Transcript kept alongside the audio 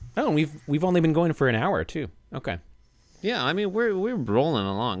Oh, and we've only been going for an hour too. Okay. Yeah, I mean we're rolling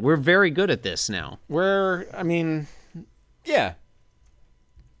along. We're very good at this now. Yeah.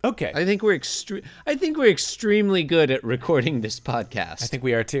 Okay. I think we're extremely good at recording this podcast. I think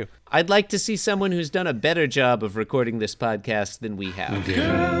we are too. I'd like to see someone who's done a better job of recording this podcast than we have.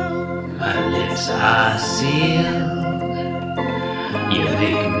 Girl, my lips are sealed. You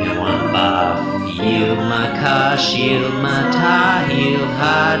make me want barf. Yield my car, shield my tie, heel,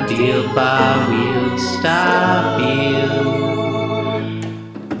 high deal, bar wheel, stop you.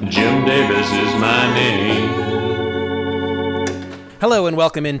 Jim Davis is my name. Hello and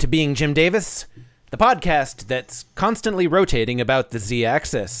welcome into Being Jim Davis, the podcast that's constantly rotating about the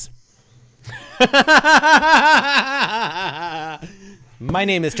Z-axis. My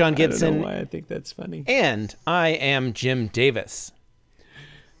name is John Gibson. I don't know why I think that's funny. And I am Jim Davis.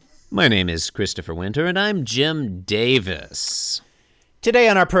 My name is Christopher Winter, and I'm Jim Davis. Today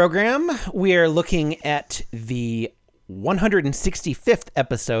on our program, we are looking at the 165th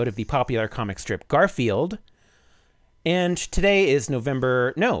episode of the popular comic strip Garfield. And today is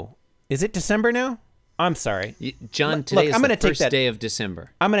is it December now? I'm sorry. John, today is the first day of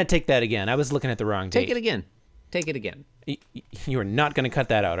December. I'm going to take that again. I was looking at the wrong date. Take it again. You are not going to cut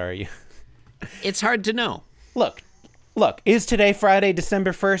that out, are you? It's hard to know. Look, is today Friday,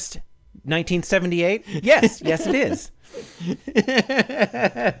 December 1st, 1978? Yes, it is.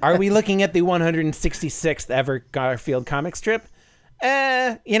 Are we looking at the 166th ever Garfield comic strip?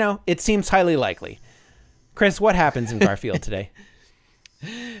 It seems highly likely. Chris, what happens in Garfield today?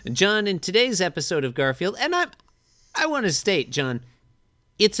 John, in today's episode of Garfield, and I want to state, John,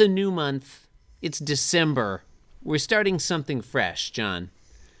 it's a new month. It's December. We're starting something fresh, John.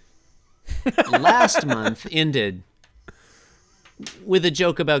 Last month ended with a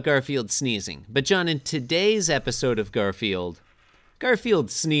joke about Garfield sneezing. But, John, in today's episode of Garfield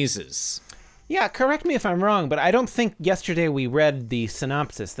sneezes. Yeah, correct me if I'm wrong, but I don't think yesterday we read the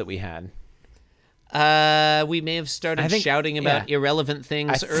synopsis that we had. We may have started shouting about irrelevant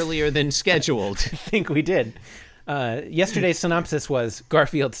things earlier than scheduled. I think we did. Yesterday's synopsis was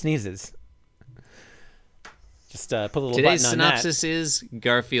Garfield sneezes. Just put a little Today's button on that. synopsis is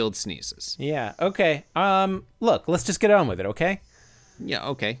Garfield sneezes. Yeah, okay. Look, let's just get on with it, okay? Yeah,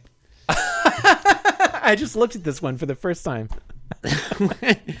 okay. I just looked at this one for the first time.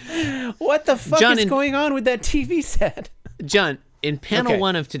 What the fuck is going on with that TV set? John, in panel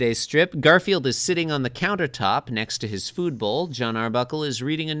 1 of today's strip, Garfield is sitting on the countertop next to his food bowl. John Arbuckle is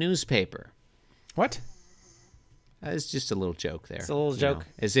reading a newspaper. What? It's just a little joke there. It's a little joke.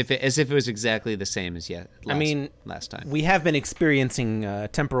 As if it was exactly the same as last time. We have been experiencing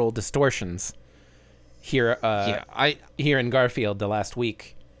temporal distortions here here in Garfield the last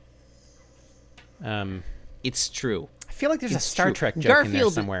week. It's true. I feel like there's a Star Trek joke in there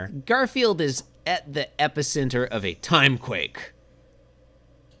somewhere. Garfield is at the epicenter of a timequake.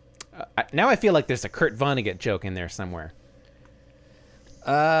 Now I feel like there's a Kurt Vonnegut joke in there somewhere.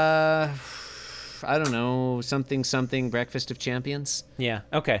 I don't know. Something. Breakfast of Champions. Yeah.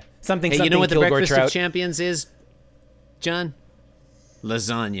 Okay. Something. You know what the Kilgore Breakfast Trout. of Champions is, John?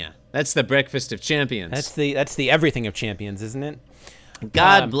 Lasagna. That's the Breakfast of Champions. That's the everything of champions, isn't it?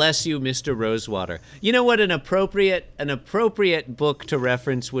 God bless you, Mr. Rosewater. You know what an appropriate book to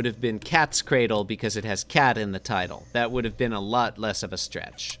reference would have been Cat's Cradle, because it has cat in the title. That would have been a lot less of a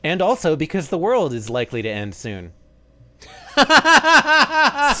stretch. And also because the world is likely to end soon.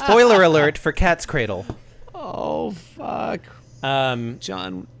 Spoiler alert for Cat's Cradle. Oh, fuck.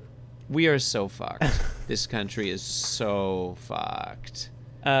 John, we are so fucked. This country is so fucked.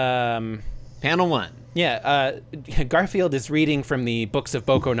 Panel 1. Yeah, Garfield is reading from the books of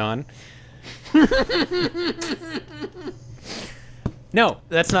Bokonon. No,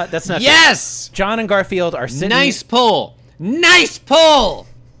 that's not. Yes! True. John and Garfield are sitting. Nice pull!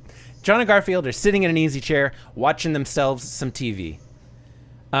 John and Garfield are sitting in an easy chair, watching themselves some TV.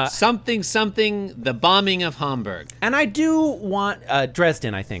 Something, the bombing of Hamburg. And I do want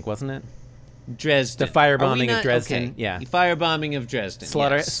Dresden, I think, wasn't it? Dresden. The firebombing of Dresden. Okay. Yeah. The firebombing of Dresden.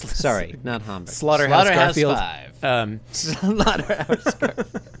 Sorry, not Hamburg. Slaughterhouse Garfield. 5. Slaughterhouse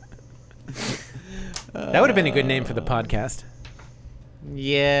Garfield. That would have been a good name for the podcast.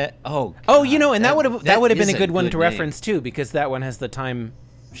 Yeah. Oh, and that would have been a good one to name. reference too, because that one has the time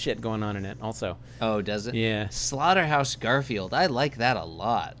shit going on in it also. Oh, does it? Yeah. Slaughterhouse Garfield. I like that a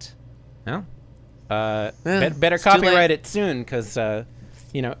lot. No. Better copyright it soon, because our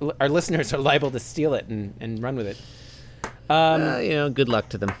listeners are liable to steal it and run with it. Good luck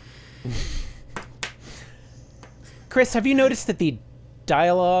to them. Chris, have you noticed that the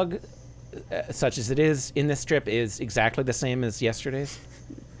dialogue, such as it is in this strip, is exactly the same as yesterday's?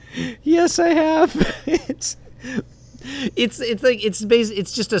 Yes, I have. It's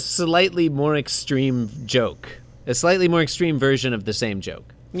just a slightly more extreme joke. A slightly more extreme version of the same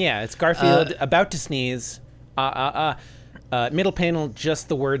joke. Yeah, it's Garfield about to sneeze. Middle panel, just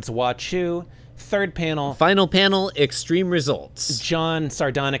the words "Wachu." Third panel, Final panel, extreme results. John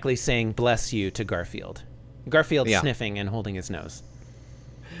sardonically saying "Bless you" to Garfield. Garfield sniffing and holding his nose.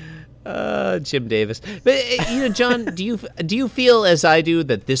 Jim Davis. But John, do you feel as I do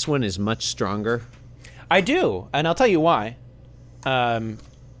that this one is much stronger? I do, and I'll tell you why.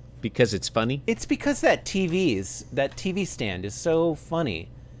 Because it's funny. It's because that TV stand is so funny.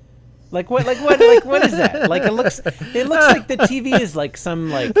 What is that? Like it looks like the TV is like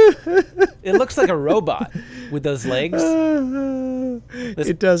it looks like a robot with those legs.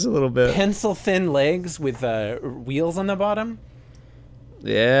 It does a little bit. Pencil thin legs with wheels on the bottom.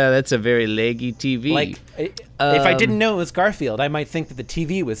 Yeah, that's a very leggy TV. Like if I didn't know it was Garfield, I might think that the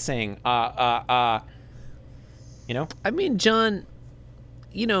TV was saying You know? I mean, John,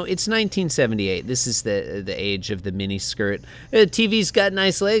 it's 1978. This is the age of the mini skirt. TV's got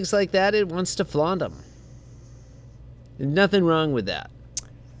nice legs like that. It wants to flaunt them. Nothing wrong with that.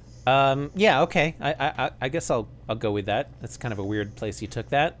 Yeah, okay. I guess I'll go with that. That's kind of a weird place you took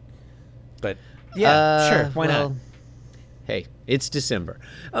that. But yeah, sure. Why not? Hey, it's December.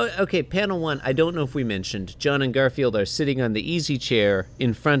 Oh, okay, panel 1. I don't know if we mentioned John and Garfield are sitting on the easy chair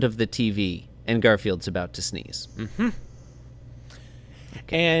in front of the TV, and Garfield's about to sneeze. Mm-hmm.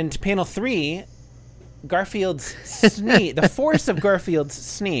 Okay. And panel 3, Garfield's sneeze, the force of Garfield's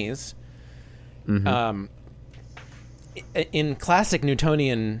sneeze, in classic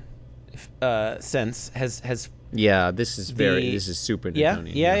Newtonian sense, has yeah, this is super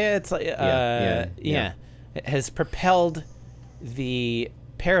Newtonian. Yeah. It's like It has propelled the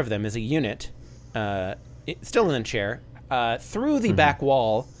pair of them as a unit, still in the chair, through the back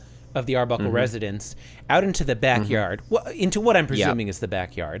wall of the Arbuckle residence, out into the backyard, into what I'm presuming is the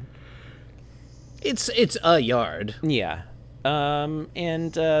backyard. It's a yard. Yeah,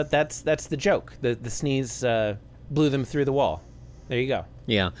 and that's the joke. The sneeze blew them through the wall. There you go.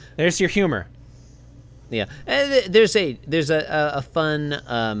 Yeah, there's your humor. Yeah, there's a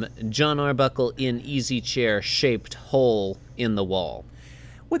fun John Arbuckle in easy chair shaped hole in the wall.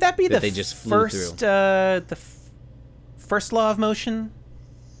 Would that be they just flew the first law of motion?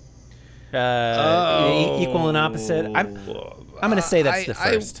 Equal and opposite. I'm going to say that's the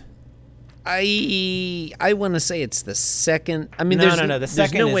first. I want to say it's the second. I mean, no. The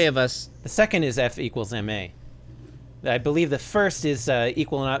second there's no way of us. The second is F equals ma. I believe the first is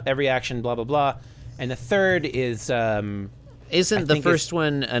equal in every action, blah blah blah. And the third is... Isn't the first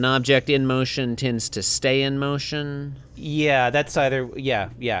one an object in motion tends to stay in motion? Yeah, that's either... Yeah.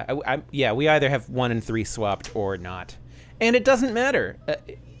 We either have 1 and 3 swapped or not. And it doesn't matter,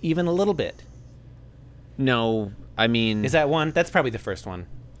 even a little bit. No, I mean... Is that one? That's probably the first one.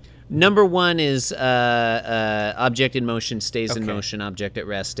 Number 1 is object in motion stays in motion, object at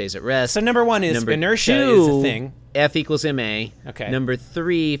rest stays at rest. So number 1 is number inertia 2, is a thing. F equals ma. Okay. Number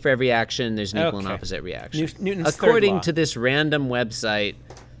 3, for every action, there's an equal and opposite reaction. Newton's According third law. to this random website,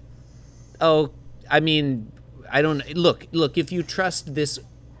 I don't... Look, if you trust this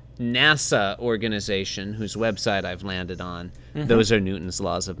NASA organization, whose website I've landed on, those are Newton's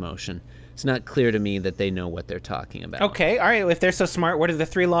laws of motion. It's not clear to me that they know what they're talking about. Okay, all right. If they're so smart, what are the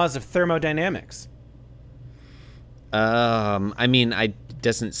 3 laws of thermodynamics? I mean, it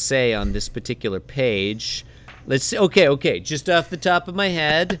doesn't say on this particular page. Let's see. Okay. Just off the top of my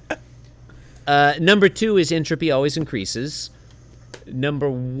head. Number 2 is entropy always increases. Number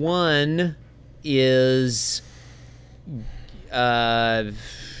 1 is, I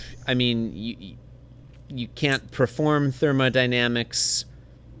mean, you can't perform thermodynamics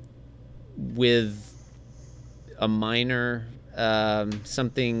with a minor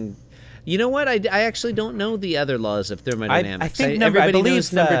something. You know what? I actually don't know the other laws of thermodynamics. I think everybody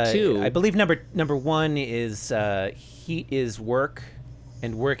knows number 2. I believe number 1 is heat is work,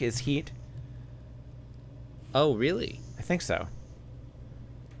 and work is heat. Oh, really? I think so.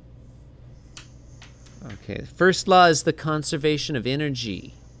 Okay. First law is the conservation of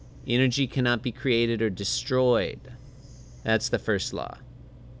energy. Energy cannot be created or destroyed. That's the first law.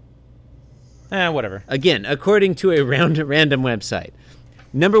 Whatever. Again, according to a random website.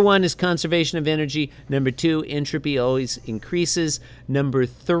 Number 1 is conservation of energy. Number 2, entropy always increases. Number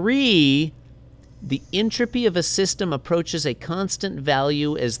 3, the entropy of a system approaches a constant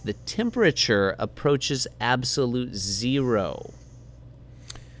value as the temperature approaches absolute zero.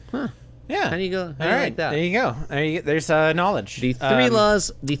 Huh. Yeah. How do you go? All right. Like that? There you go. There's knowledge. The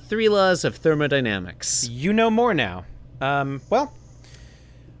three laws of thermodynamics. You know more now. Well,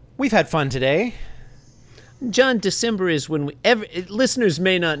 We've had fun today. John, December is when listeners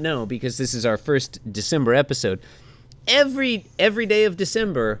may not know because this is our first December episode. Every day of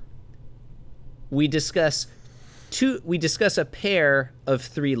December, we discuss a pair of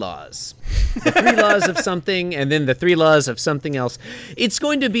 3 laws. The 3 laws of something and then the 3 laws of something else. It's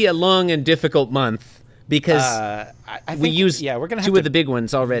going to be a long and difficult month because I think, we used we're gonna have 2 to, of the big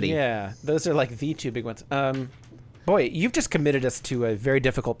ones already. Yeah, those are like the 2 big ones. Boy, you've just committed us to a very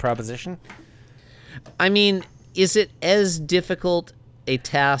difficult proposition. I mean, is it as difficult a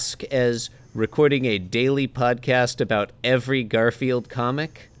task as recording a daily podcast about every Garfield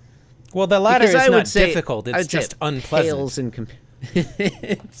comic? Well, the latter Because is I would not say- difficult. I It's would say just it unpleasant. pales in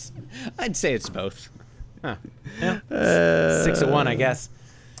I'd say it's both. Huh. Yeah. 6 of 1, I guess.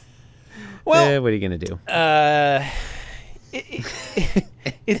 Well, What are you going to do?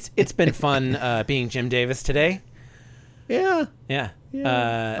 it's been fun being Jim Davis today. Yeah. Yeah.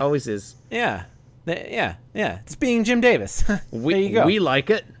 Always is. Yeah. Yeah. It's being Jim Davis. There you go. We like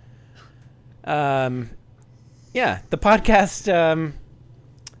it. Yeah, the podcast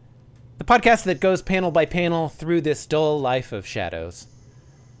that goes panel by panel through this dull life of shadows.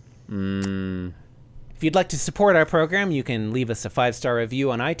 If you'd like to support our program, you can leave us a 5-star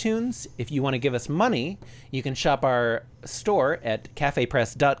review on iTunes. If you want to give us money, you can shop our store at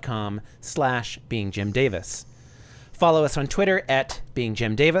cafepress.com/beingjimdavis. Follow us on Twitter at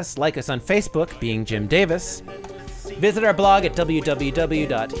beingjimdavis. Like us on Facebook, Being Jim Davis. Visit our blog at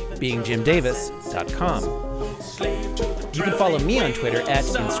www.beingjimdavis.com. You can follow me on Twitter at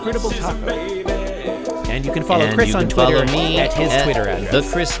InscrutableTaco. And you can follow And Chris you on can Twitter follow me at his Twitter The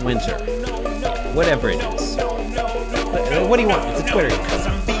address. Chris Winter. Whatever it is. What do you want? It's a Twitter handle.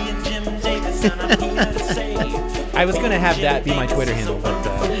 I was going to have that be my Twitter handle, but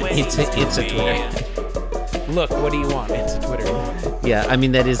It's a Twitter. look, what do you want? It's a Twitter handle. Yeah, I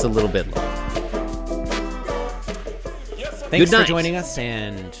mean, that is a little bit long. Thanks Good for night. joining us,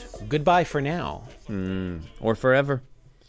 and goodbye for now. Or forever.